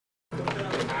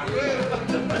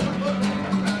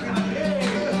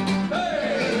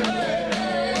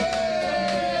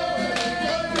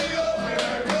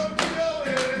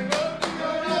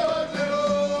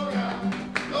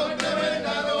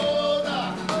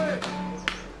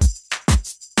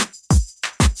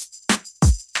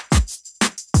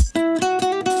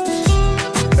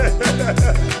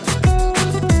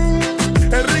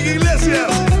Enrique Iglesias,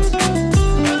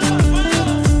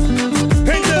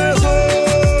 gente de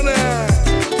zona,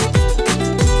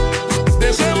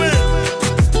 de sube.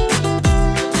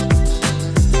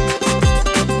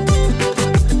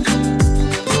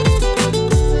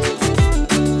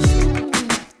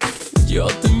 Yo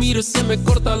te miro y se me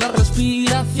corta la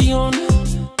respiración.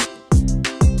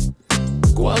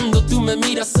 Cuando tú me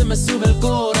miras se me sube el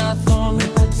corazón. Me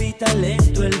palpita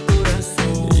lento el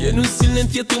corazón. Y en un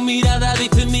silencio tu mirada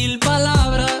dice mil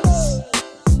palabras.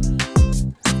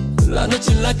 La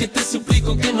noche en la que te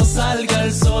suplico que no salga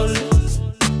el sol.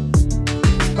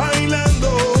 Bailando,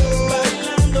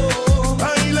 Bailando,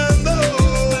 bailando,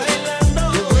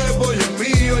 bailando, tu cuerpo y el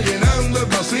mío llenando el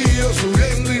vacío,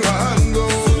 subiendo y bajando.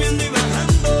 subiendo y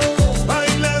bajando,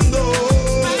 Bailando,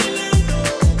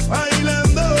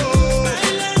 bailando,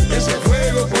 ese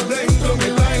fuego por dentro me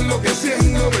está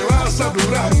enloqueciendo, me va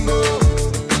saturando.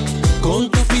 Con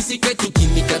tu física y tu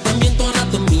química, también tu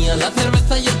anatomía, la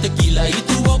cerveza y el tequila y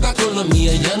tu boca con la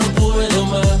mía. Ya no puedo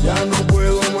más, Ya no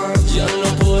puedo más, ya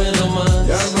no puedo más.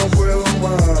 ya no puedo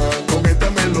más. Con esta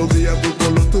melodía, tu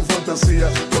color, tu fantasía,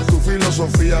 con tu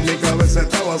filosofía, mi cabeza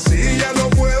está vacía. Ya no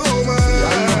puedo más,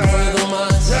 Ya no puedo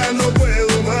más, ya no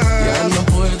puedo más. ya no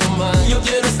puedo más. Yo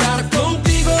quiero estar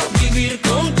contigo, vivir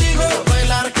contigo,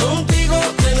 bailar contigo,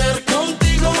 tener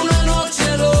contigo una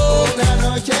noche loca. una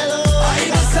noche loca.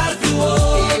 Ay, besar tu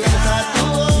boca.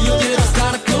 Yo quiero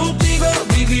estar contigo,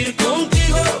 vivir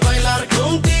contigo, bailar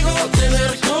contigo,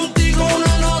 tener contigo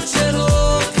una noche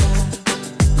loca,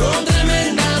 con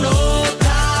tremenda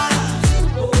nota.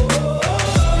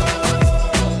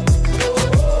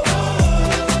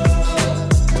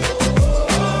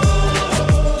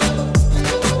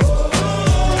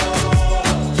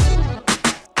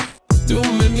 Tú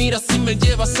me miras y me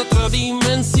llevas a otra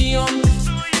dimensión.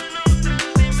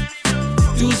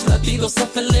 Tus latidos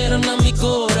aceleran a mi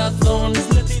corazón.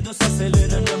 Los latidos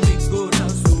aceleran a mi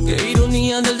corazón. Qué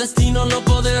ironía del destino no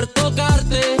poder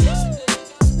tocarte,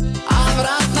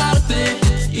 abrazarte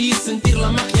y sentir la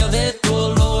magia de tu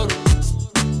olor.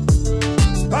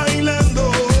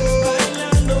 Bailando,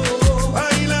 Bailando,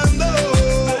 bailando,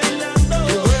 bailando,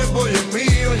 tu cuerpo y el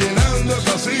mío llenando el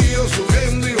vacío,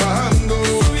 subiendo y bajando.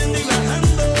 subiendo y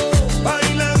bajando,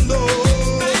 Bailando,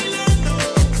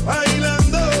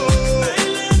 bailando,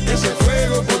 ese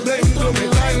fuego por dentro me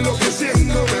está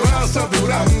enloqueciendo, me va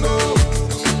saturando.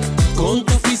 Con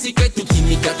tu física y tu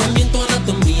química, también tu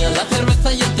anatomía, la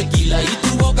cerveza y el tequila y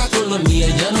tu boca con la mía.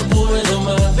 Ya no puedo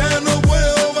más, Ya no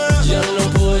puedo más, ya no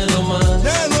puedo más.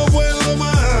 ya no puedo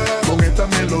más. Con esta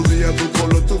melodía, tu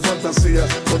color, tu fantasía,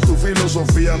 con tu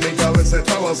filosofía, mi cabeza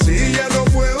está vacía. Ya no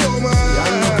puedo más,